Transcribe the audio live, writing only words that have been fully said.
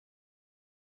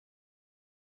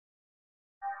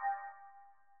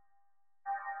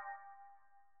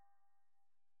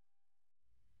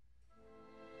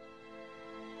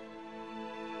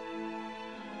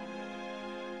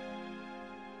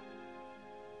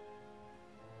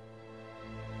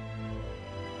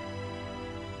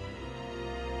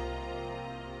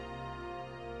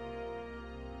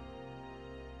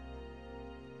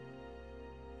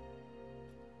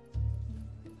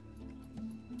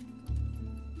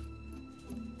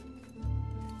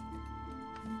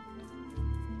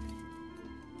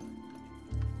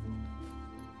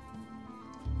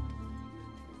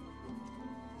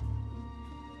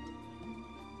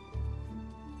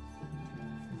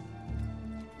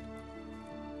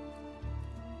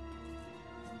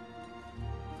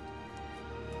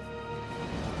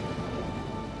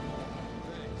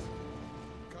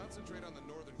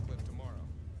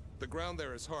The ground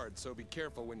there is hard, so be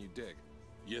careful when you dig.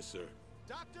 Yes, sir.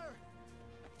 Doctor!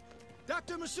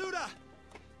 Dr. Masuda!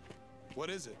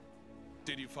 What is it?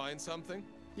 Did you find something?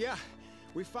 Yeah,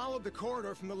 we followed the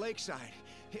corridor from the lakeside.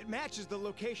 It matches the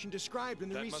location described in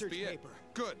the research must be paper.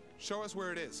 It. Good. Show us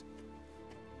where it is.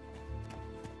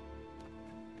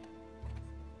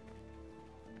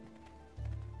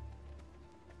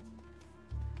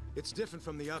 It's different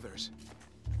from the others.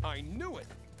 I knew it!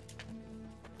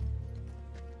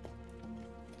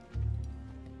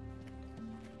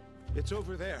 It's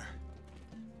over there.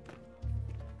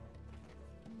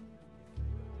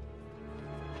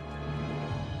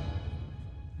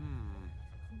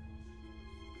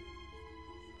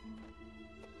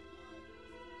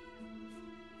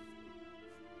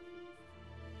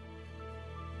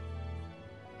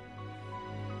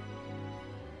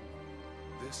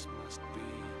 This must be...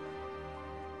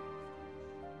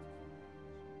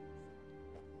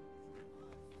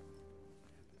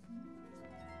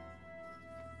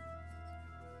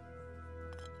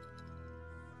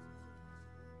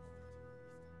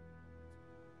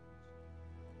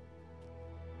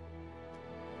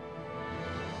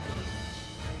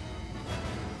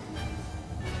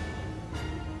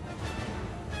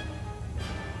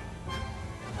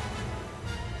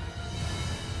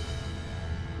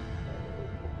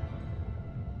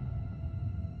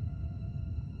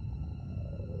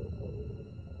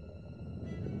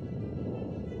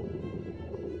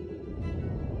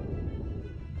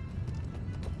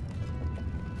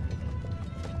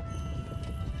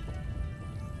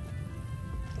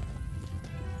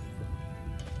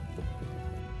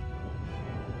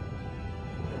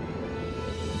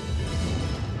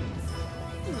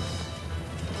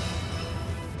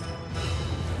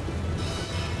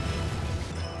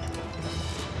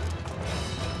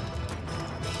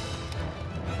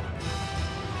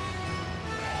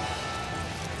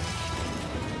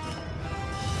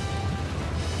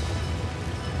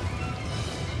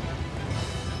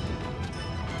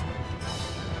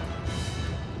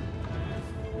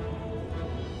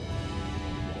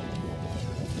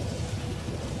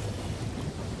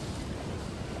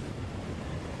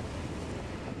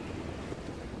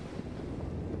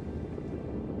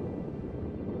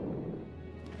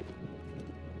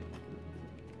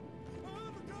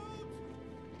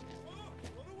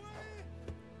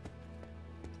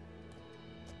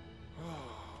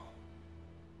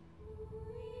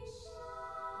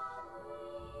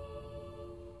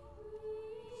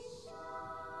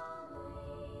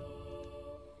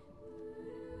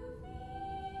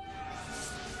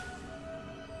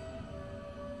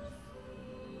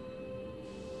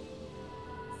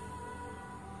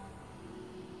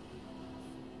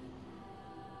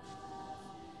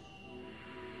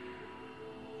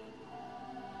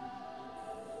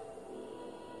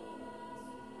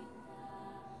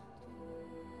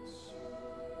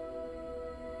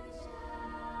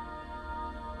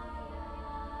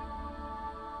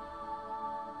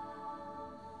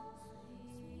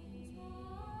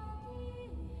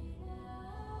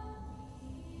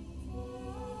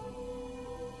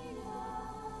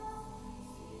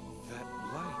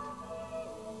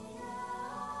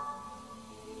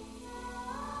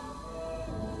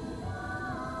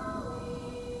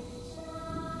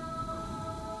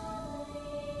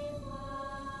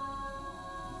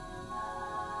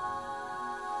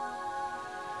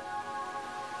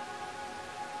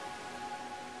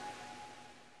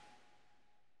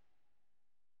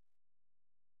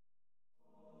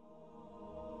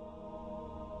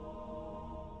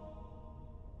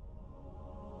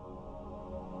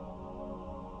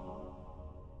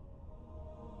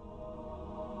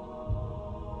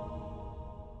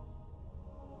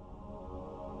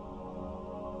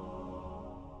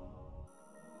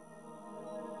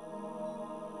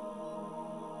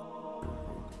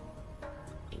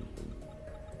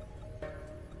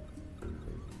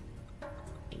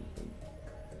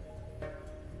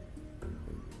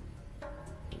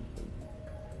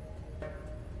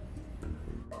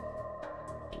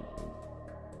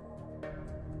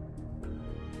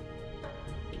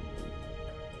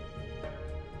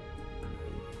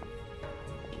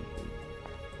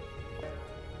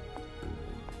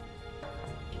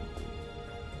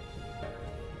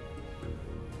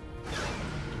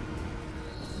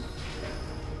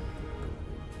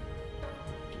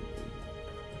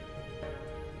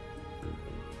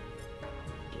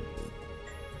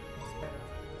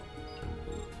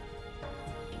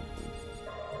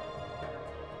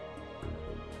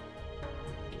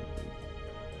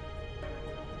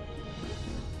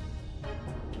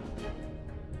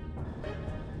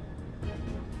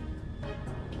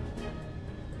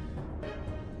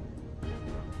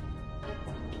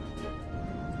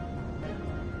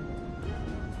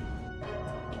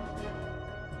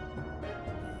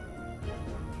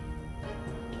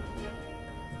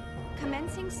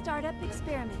 Commencing startup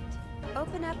experiment.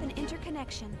 Open up an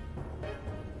interconnection.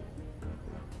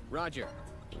 Roger.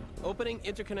 Opening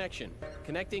interconnection.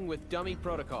 Connecting with dummy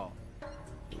protocol.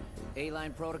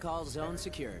 A-line protocol zone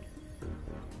secured.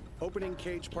 Opening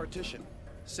cage partition.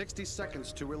 60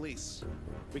 seconds to release.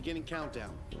 Beginning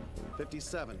countdown.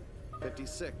 57,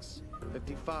 56,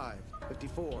 55,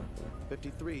 54,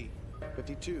 53,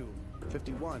 52,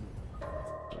 51.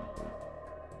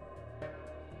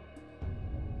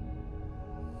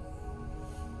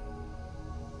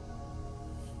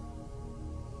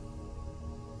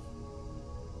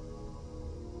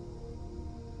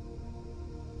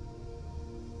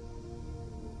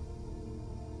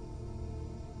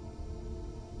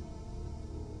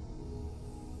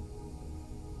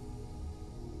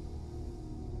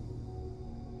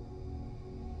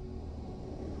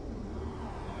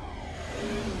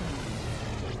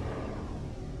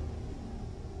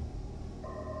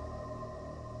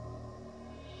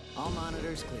 All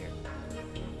monitors clear.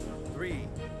 3,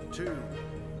 2,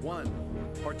 1.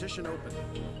 Partition open.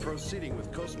 Proceeding with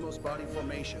Cosmos body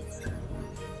formation.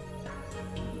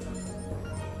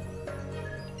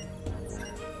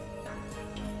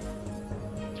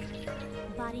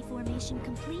 Body formation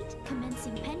complete.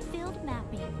 Commencing Penfield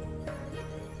mapping.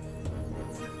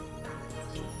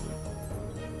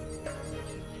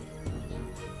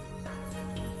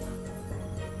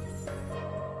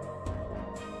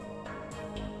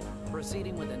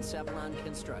 Proceeding with Encephalon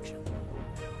construction.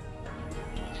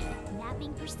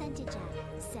 Mapping percentage at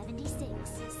 76,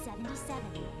 77,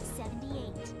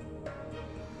 78.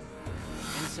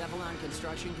 Encephalon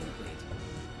construction complete.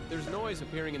 There's noise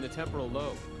appearing in the temporal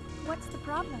lobe. What's the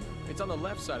problem? It's on the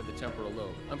left side of the temporal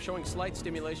lobe. I'm showing slight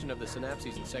stimulation of the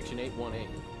synapses in section 818.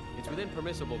 It's within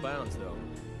permissible bounds, though.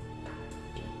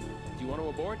 Do you want to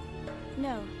abort?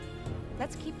 No.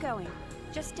 Let's keep going.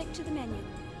 Just stick to the menu.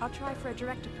 I'll try for a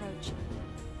direct approach.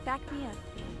 Back me up.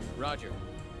 Roger.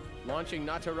 Launching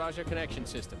Nataraja connection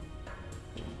system.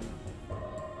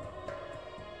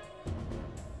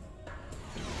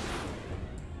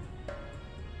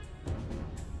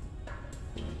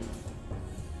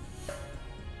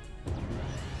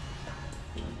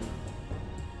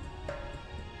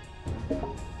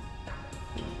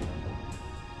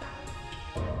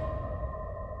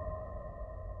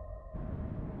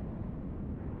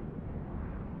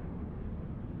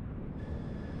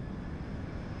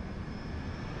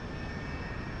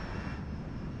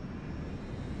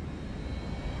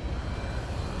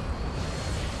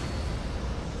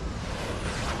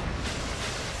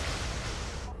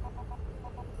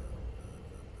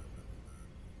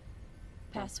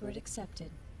 Password accepted.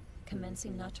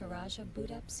 Commencing Nataraja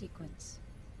boot up sequence.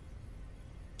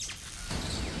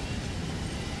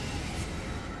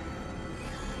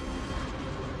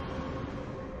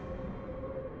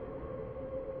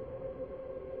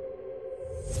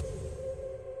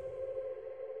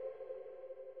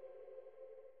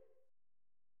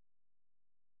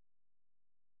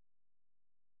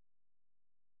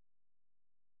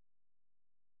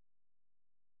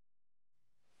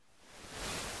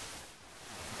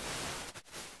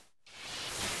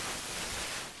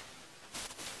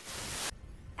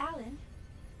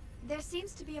 There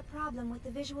seems to be a problem with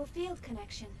the visual field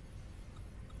connection.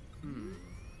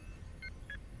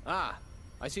 Ah,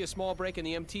 I see a small break in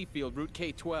the MT field, route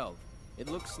K12. It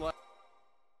looks like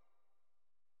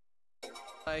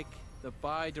the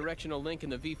bi-directional link in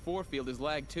the V4 field is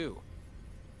lagged too.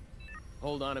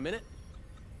 Hold on a minute.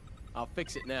 I'll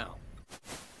fix it now.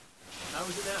 How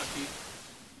is it now, Chief?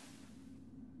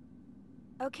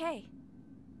 Okay.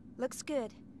 Looks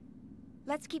good.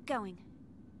 Let's keep going.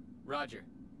 Roger.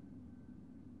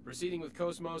 Proceeding with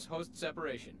Cosmos host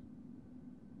separation.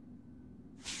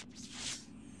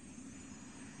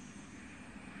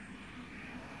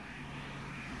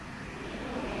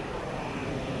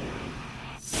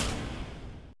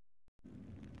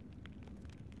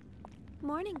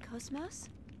 Morning, Cosmos.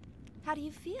 How do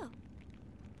you feel?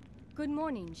 Good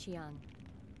morning, Xian.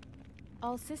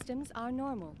 All systems are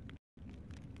normal.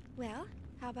 Well,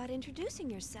 how about introducing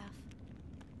yourself?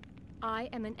 I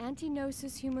am an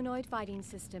anti-Gnosis humanoid fighting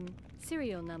system,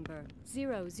 serial number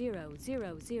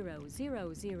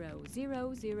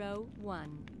 0000000001.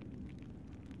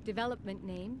 Development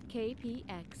name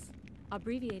KPX,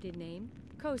 abbreviated name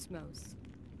Cosmos.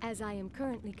 As I am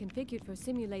currently configured for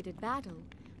simulated battle,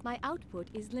 my output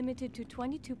is limited to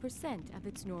 22% of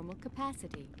its normal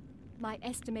capacity. My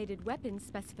estimated weapons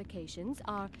specifications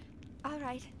are... All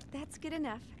right, that's good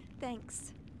enough.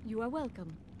 Thanks. You are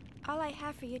welcome. All I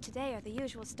have for you today are the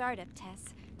usual startup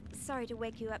tests. Sorry to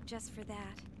wake you up just for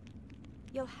that.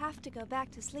 You'll have to go back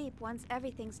to sleep once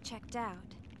everything's checked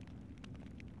out.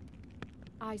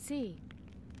 I see.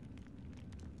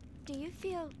 Do you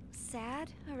feel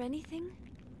sad or anything?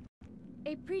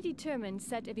 A predetermined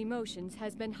set of emotions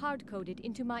has been hard-coded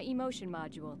into my emotion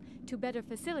module to better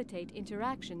facilitate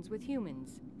interactions with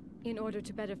humans. In order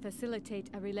to better facilitate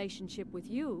a relationship with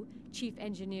you, Chief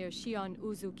Engineer Shion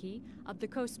Uzuki of the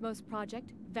Cosmos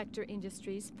Project, Vector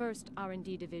Industries' first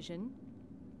R&D division,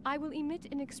 I will emit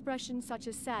an expression such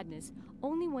as sadness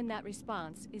only when that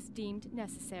response is deemed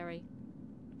necessary.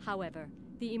 However,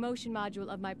 the emotion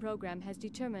module of my program has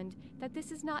determined that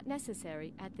this is not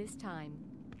necessary at this time.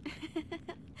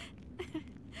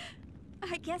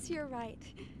 I guess you're right.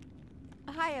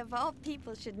 I, of all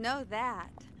people, should know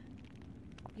that.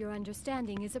 Your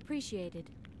understanding is appreciated.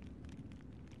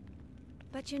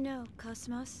 But you know,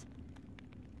 Cosmos,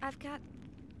 I've got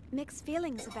mixed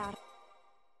feelings about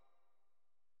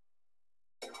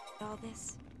all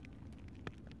this.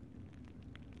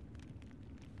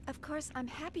 Of course, I'm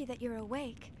happy that you're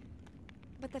awake,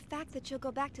 but the fact that you'll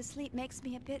go back to sleep makes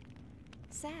me a bit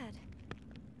sad.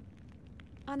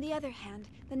 On the other hand,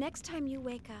 the next time you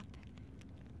wake up,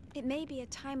 it may be a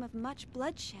time of much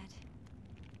bloodshed.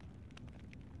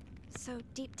 So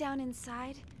deep down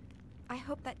inside, I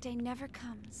hope that day never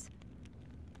comes.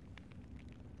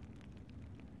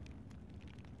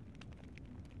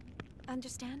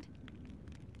 Understand?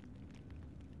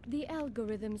 The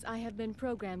algorithms I have been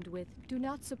programmed with do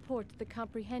not support the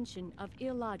comprehension of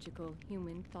illogical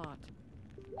human thought.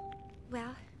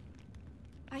 Well,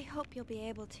 I hope you'll be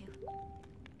able to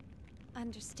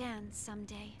understand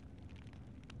someday.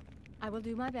 I will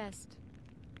do my best.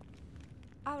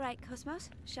 All right, Cosmos,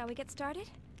 shall we get started?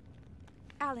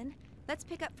 Alan, let's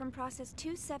pick up from process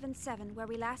 277 where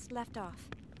we last left off.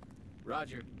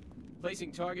 Roger.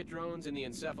 Placing target drones in the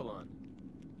encephalon.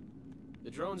 The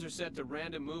drones are set to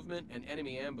random movement and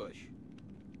enemy ambush.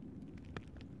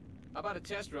 How about a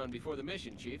test run before the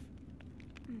mission, Chief?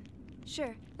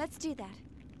 Sure, let's do that.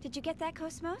 Did you get that,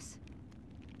 Cosmos?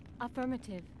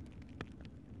 Affirmative.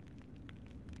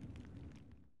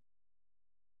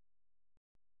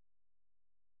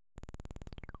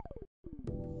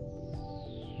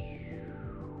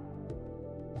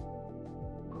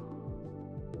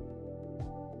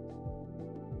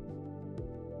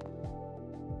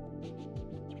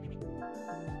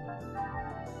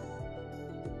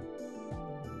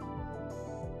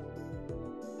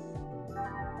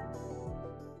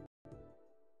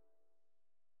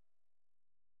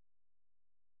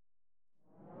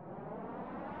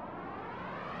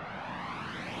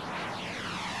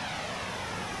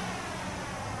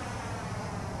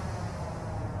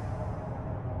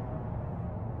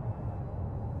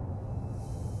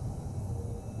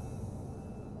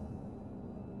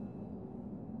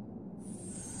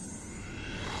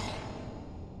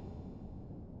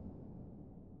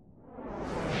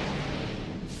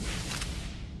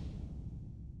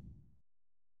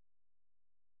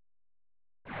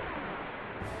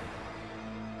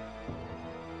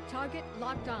 Target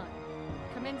locked on.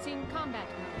 Commencing combat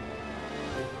mode.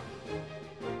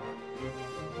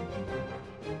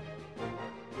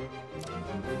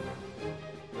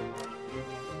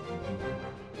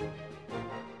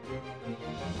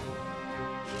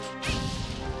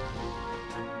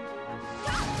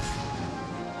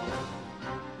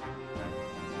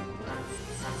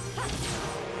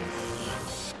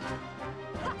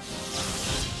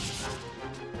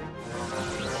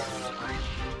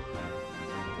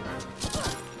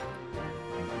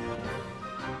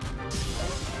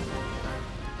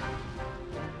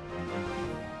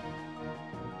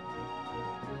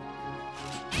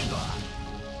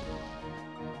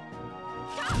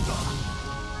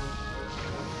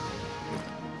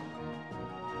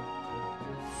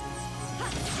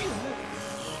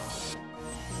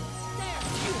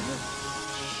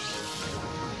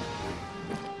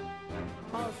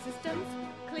 All systems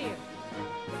clear.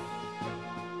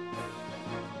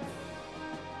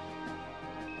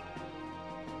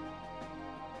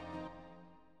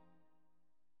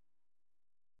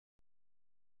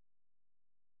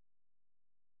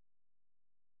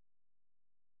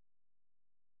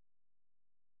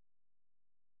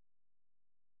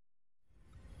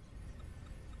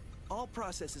 All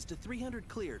processes to 300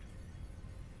 cleared.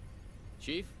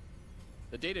 Chief,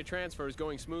 the data transfer is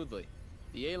going smoothly.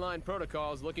 The A-line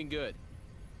protocol is looking good.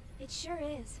 It sure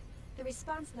is. The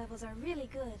response levels are really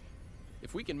good.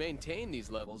 If we can maintain these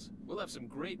levels, we'll have some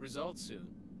great results soon.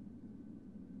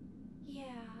 Yeah.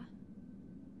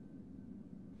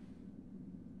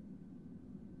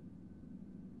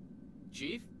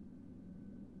 Chief?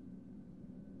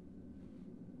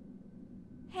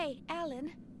 Hey,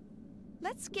 Alan.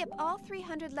 Let's skip all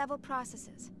 300 level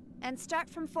processes and start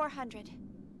from 400.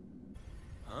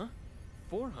 Huh?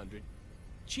 400?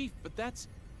 Chief, but that's...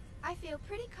 I feel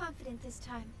pretty confident this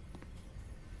time.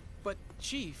 But,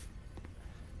 Chief...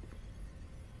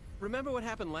 Remember what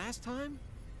happened last time?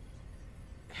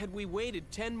 Had we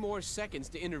waited 10 more seconds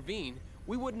to intervene,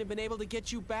 we wouldn't have been able to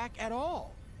get you back at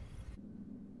all.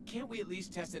 Can't we at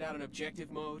least test it out in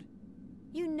objective mode?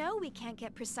 You know we can't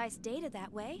get precise data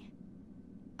that way.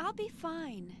 I'll be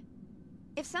fine.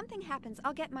 If something happens,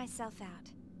 I'll get myself out.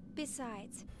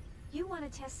 Besides, you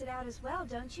want to test it out as well,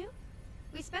 don't you?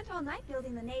 We spent all night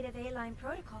building the native A-line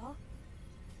protocol.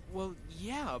 Well,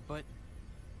 yeah, but...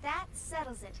 That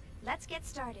settles it. Let's get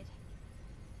started.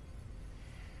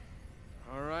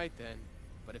 All right, then.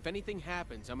 But if anything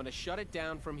happens, I'm gonna shut it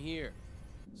down from here.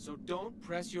 So don't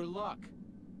press your luck.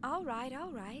 All right,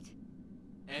 all right.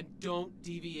 And don't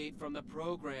deviate from the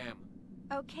program.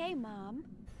 Okay, Mom.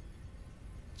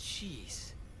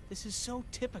 Jeez, this is so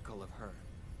typical of her.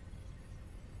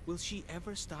 Will she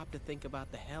ever stop to think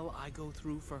about the hell I go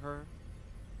through for her?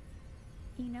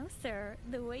 You know, sir,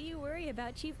 the way you worry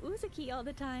about Chief Uzuki all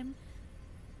the time.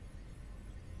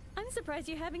 I'm surprised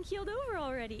you haven't keeled over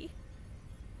already.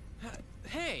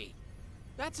 Hey,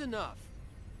 that's enough.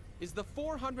 Is the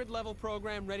 400 level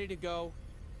program ready to go?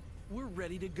 We're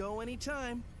ready to go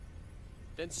anytime.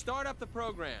 Then start up the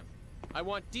program. I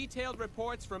want detailed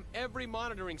reports from every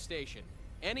monitoring station.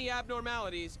 Any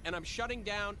abnormalities, and I'm shutting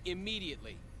down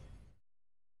immediately.